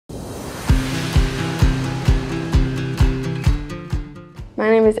My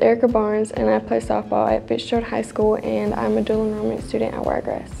name is Arika Barnes and I play softball at Fitzgerald High School and I'm a dual enrollment student at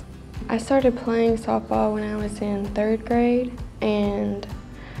Wiregrass. I started playing softball when I was in 3rd grade, and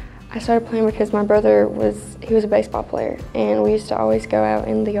I started playing because my brother was a baseball player and we used to always go out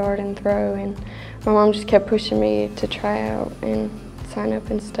in the yard and throw, and my mom just kept pushing me to try out and sign up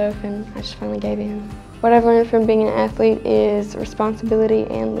and stuff, and I just finally gave in. What I've learned from being an athlete is responsibility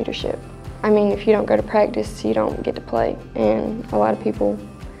and leadership. I mean, if you don't go to practice, you don't get to play, and a lot of people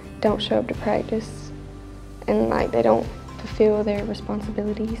don't show up to practice and they don't fulfill their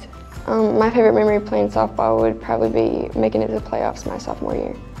responsibilities. My favorite memory of playing softball would probably be making it to the playoffs my sophomore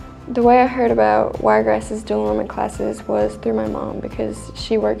year. The way I heard about Wiregrass's dual enrollment classes was through my mom, because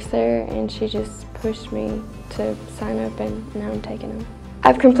she works there and she just pushed me to sign up, and now I'm taking them.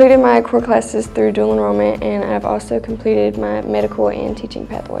 I've completed my core classes through dual enrollment, and I've also completed my medical and teaching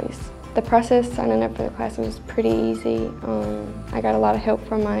pathways. The process signing up for the class was pretty easy. I got a lot of help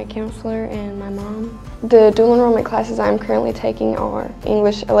from my counselor and my mom. The dual enrollment classes I'm currently taking are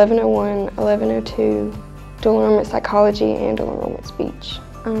English 1101, 1102, dual enrollment psychology, and dual enrollment speech.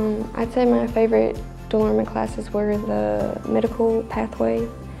 I'd say my favorite dual enrollment classes were the medical pathway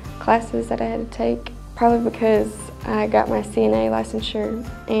classes that I had to take, probably because I got my CNA licensure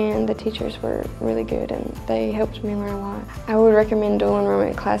and the teachers were really good and they helped me learn a lot. I would recommend dual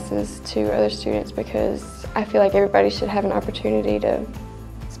enrollment classes to other students because I feel like everybody should have an opportunity to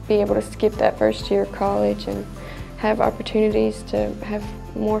be able to skip that first year of college and have opportunities to have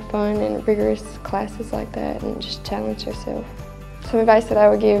more fun and rigorous classes like that and just challenge yourself. Some advice that I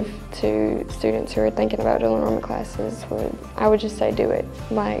would give to students who are thinking about dual enrollment classes I would just say do it.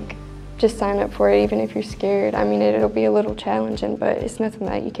 Just sign up for it even if you're scared. I mean, it'll be a little challenging, but it's nothing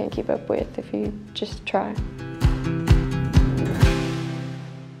that you can't keep up with if you just try.